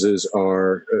 Sigma lenses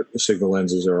are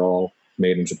all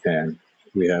made in Japan.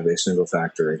 We have a single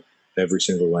factory. Every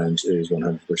single lens is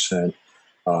 100%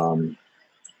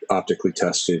 optically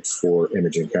tested for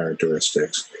imaging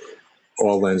characteristics.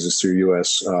 all lenses through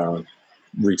U.S.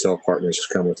 Retail partners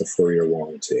come with a 4-year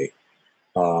warranty.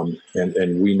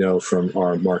 And we know from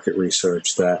our market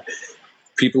research that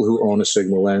people who own a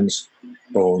Sigma lens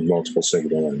own multiple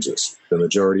Sigma lenses. The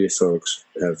majority of folks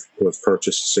who have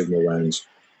purchased a Sigma lens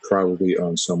probably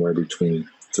own somewhere between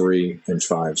 3 and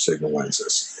 5 Sigma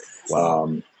lenses.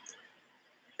 Wow.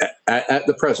 At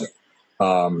the present.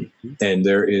 And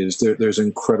there's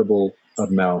incredible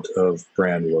amount of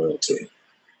brand loyalty.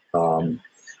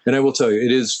 And I will tell you,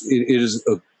 it is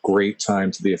a great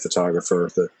time to be a photographer.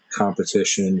 The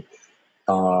competition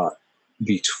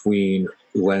between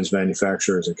lens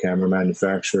manufacturers and camera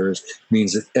manufacturers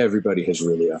means that everybody has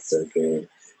really upped their game.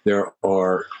 There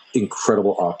are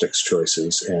incredible optics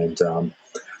choices, and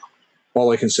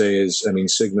all I can say is, I mean,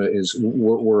 Sigma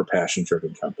we're a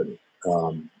passion-driven company.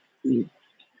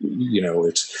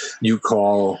 It's you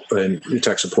call and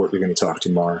tech support, you're going to talk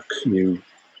to Mark.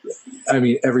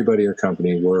 Everybody in our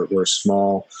company, we're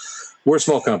small. We're a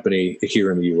small company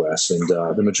here in the U.S. and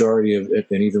the majority of,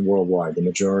 and even worldwide, the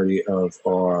majority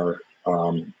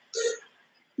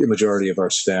of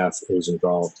our staff is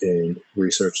involved in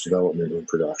research, development, and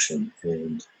production.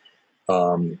 And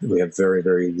we have very,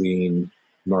 very lean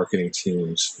marketing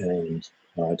teams and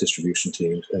distribution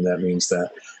teams, and that means that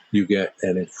you get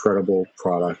an incredible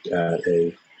product at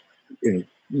a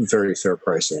very fair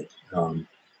pricing.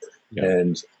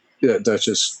 And that's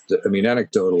just,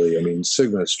 anecdotally,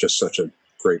 Sigma is just such a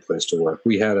great place to work.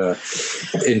 We had a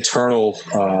internal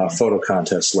photo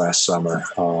contest last summer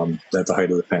at the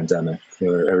height of the pandemic,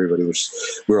 where we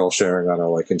were all sharing on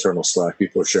our internal Slack.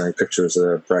 People were sharing pictures of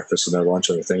their breakfast and their lunch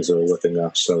and the things they were whipping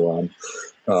up. So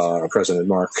our president,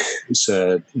 Mark,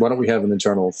 said, why don't we have an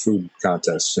internal food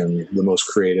contest, and the most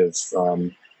creative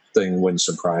thing wins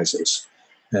some prizes.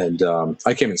 And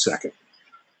I came in second.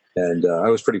 And I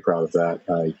was pretty proud of that.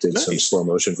 I did some slow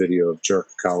motion video of jerk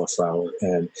cauliflower,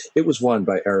 and it was won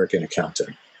by Eric in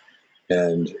accounting.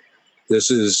 And this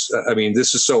is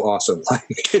so awesome.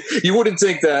 You wouldn't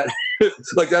think that,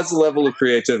 that's the level of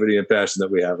creativity and passion that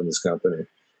we have in this company.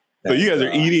 So you guys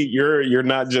are eating. You're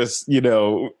not just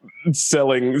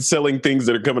selling things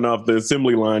that are coming off the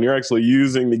assembly line. You're actually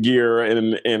using the gear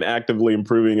and actively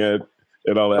improving it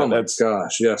and all that. Oh my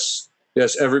gosh, yes.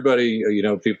 Yes, everybody,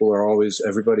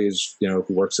 everybody is, who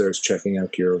works there is checking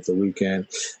out gear over the weekend,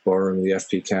 borrowing the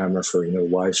FP camera for,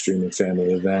 live streaming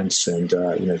family events, and,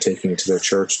 taking it to their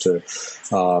church to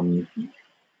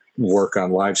work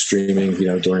on live streaming,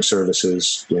 during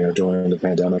services, during the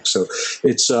pandemic. So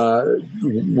it's,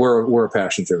 we're a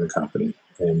passion-driven company,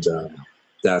 and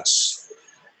that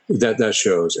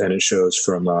shows, and it shows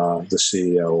from the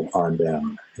CEO on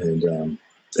down. And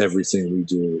everything we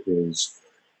do is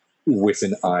with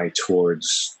an eye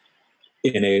towards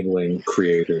enabling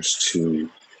creators to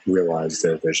realize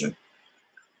their vision.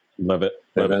 Love it.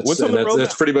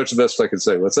 That's pretty much the best I can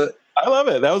say. What's that? I love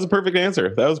it. That was a perfect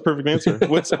answer. What's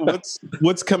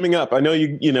coming up? I know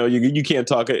you can't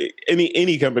talk.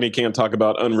 Any company can't talk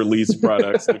about unreleased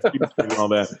products and all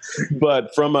that.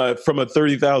 But from a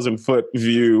 30,000 foot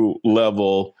view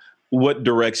level, what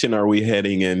direction are we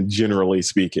heading in, generally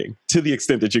speaking, to the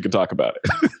extent that you can talk about it?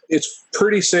 It's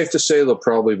pretty safe to say there'll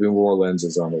probably be more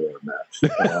lenses on the roadmap.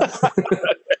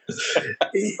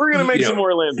 We're going to make some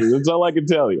more lenses. That's all I can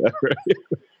tell you.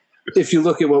 If you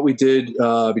look at what we did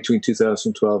between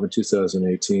 2012 and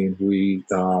 2018, we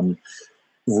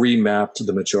remapped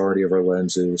the majority of our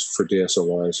lenses for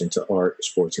DSLRs into art,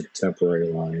 sports, and contemporary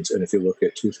lines. And if you look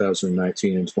at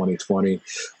 2019 and 2020,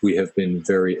 we have been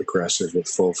very aggressive with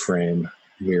full-frame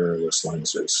mirrorless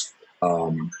lenses.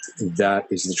 That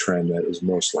is the trend that is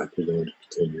most likely going to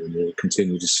continue. And we'll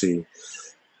continue to see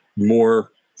more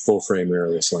full-frame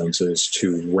mirrorless lenses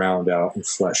to round out and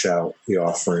flesh out the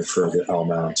offering for the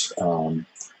L-mount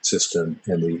system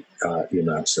and the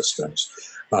E-mount systems.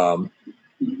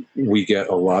 We get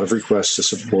a lot of requests to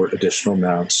support additional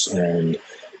mounts, and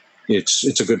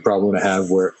it's a good problem to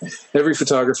have, where every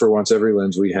photographer wants every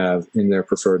lens we have in their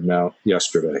preferred mount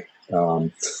yesterday. But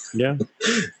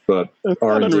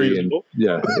R&D and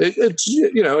it's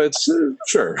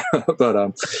sure,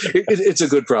 but it's a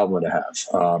good problem to have.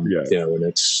 And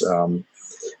it's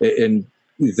and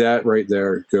that right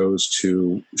there goes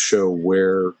to show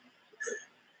where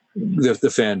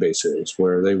the fan base is,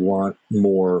 where they want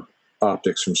more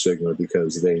optics from Sigma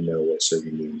because they know what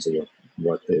Sigma means and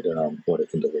what it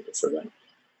can deliver for them.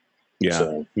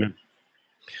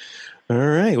 All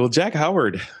right. Well, Jack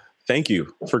Howard, thank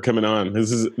you for coming on.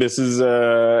 This is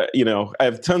I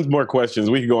have tons more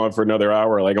questions. We could go on for another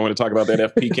hour. I want to talk about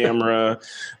that FP camera.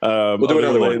 We'll do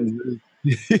another one.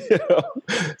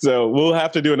 So we'll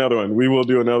have to do another one. We will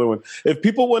do another one. If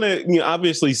people want to,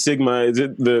 obviously Sigma,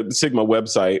 the Sigma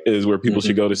website is where people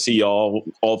should go to see all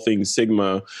things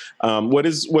Sigma.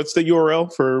 What's the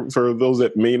URL for those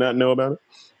that may not know about it?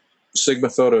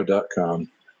 Sigmaphoto.com.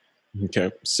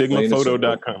 Okay.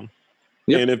 Sigmaphoto.com.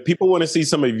 Yep. And if people want to see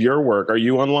some of your work, are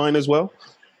you online as well?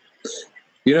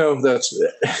 That's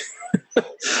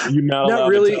You're not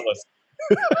really. To tell us.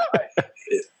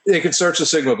 They can search the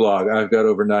Sigma blog. I've got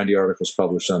over 90 articles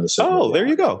published on the Sigma blog. There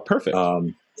you go. Perfect.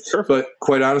 Perfect. But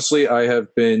quite honestly, I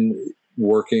have been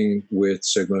working with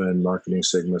Sigma and marketing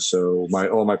Sigma, so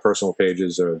all my personal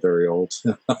pages are very old.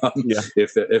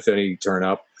 If any turn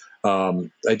up.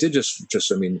 I did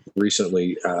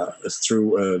recently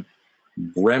through a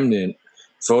remnant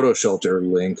photo shelter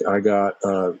link, I got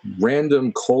a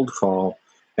random cold call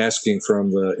asking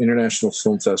from the International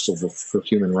Film Festival for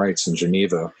Human Rights in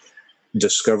Geneva,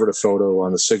 discovered a photo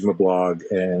on the Sigma blog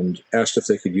and asked if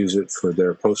they could use it for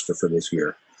their poster for this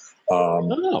year.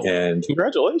 And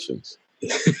congratulations.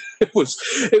 It was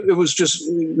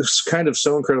kind of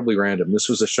so incredibly random. This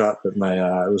was a shot that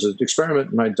it was an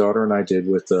experiment my daughter and I did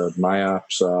with the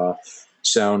Myops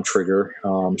sound trigger,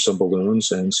 some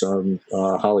balloons and some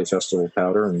Holly Festival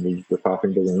powder, and we were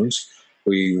popping balloons.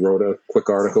 We wrote a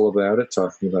quick article about it,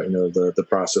 talking about the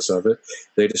process of it.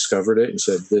 They discovered it and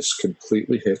said, this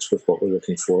completely hits with what we're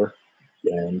looking for,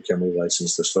 and can we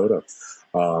license this photo?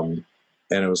 And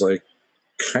it was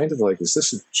kind of like, is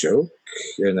this a joke?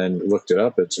 And then looked it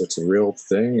up. It's a real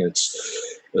thing. It's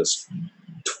this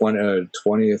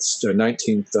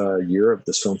 19th year of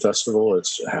this film festival. It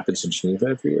happens in Geneva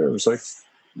every year. It was like,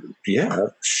 yeah,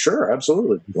 sure,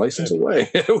 absolutely, license away.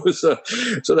 It was so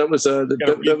that was kind of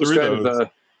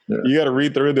you got to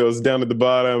read through those down at the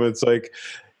bottom. It's like,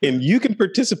 and you can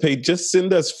participate. Just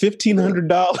send us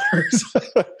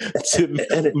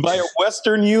 $1,500 via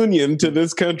Western Union to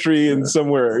this country and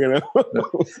somewhere,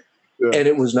 And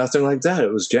it was nothing like that.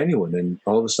 It was genuine, and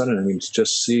all of a sudden, to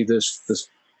just see the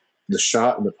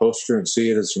shot and the poster and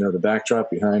see it as the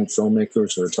backdrop behind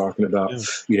filmmakers who are talking about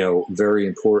very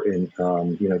important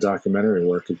documentary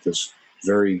work at this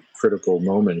very critical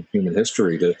moment in human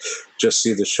history. To just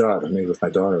see the shot I made with my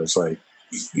daughter, it's like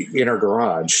in our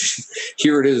garage.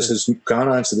 Here it is, has gone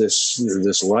on to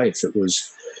this life. It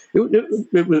was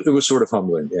sort of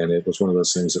humbling, and it was one of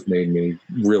those things that made me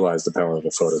realize the power of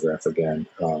a photograph again.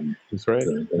 That's right.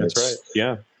 That's right.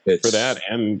 Yeah. For that,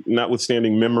 and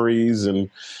notwithstanding memories,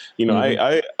 and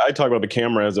I talk about the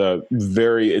camera as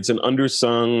it's an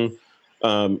undersung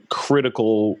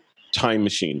critical time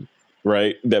machine,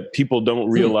 right? That people don't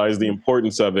realize the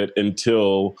importance of it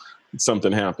until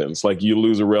something happens. Like you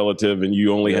lose a relative and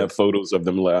you only have photos of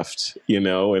them left, and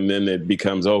then it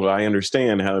becomes, I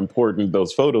understand how important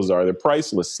those photos are. They're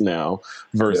priceless now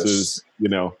versus,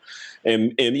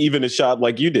 And even a shot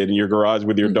like you did in your garage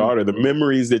with your daughter, the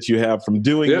memories that you have from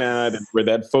doing that and where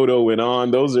that photo went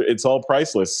on, it's all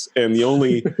priceless. And the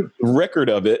only record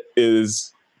of it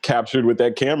is captured with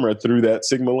that camera through that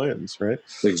Sigma lens, right?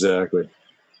 Exactly.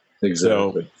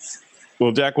 So,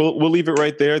 well, Jack, we'll leave it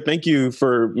right there. Thank you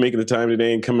for making the time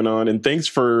today and coming on. And thanks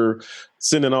for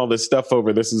sending all this stuff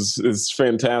over. This is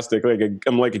fantastic.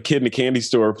 I'm like a kid in a candy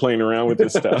store playing around with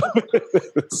this stuff.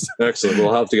 Excellent.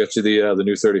 We'll have to get you the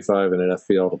new 35 and an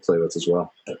FPL to play with as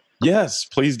well. Yes,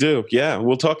 please do. Yeah,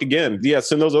 we'll talk again. Yeah,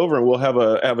 send those over and we'll have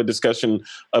a discussion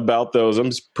about those.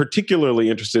 I'm particularly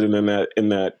interested in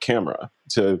that camera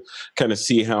to kind of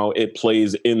see how it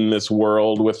plays in this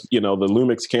world with the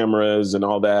Lumix cameras and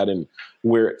all that, and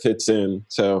where it fits in.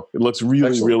 So it looks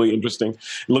really, really interesting.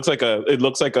 It looks like a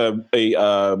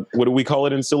what do we call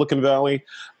it in Silicon Valley?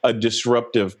 A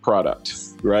disruptive product,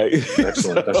 right?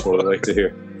 Excellent. That's what we like to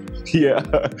hear. Yeah.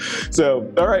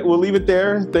 So, all right, we'll leave it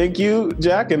there. Thank you,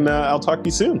 Jack, and I'll talk to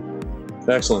you soon.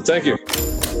 Excellent. Thank you.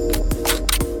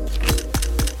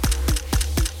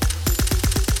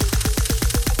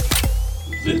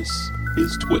 This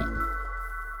is TWIP.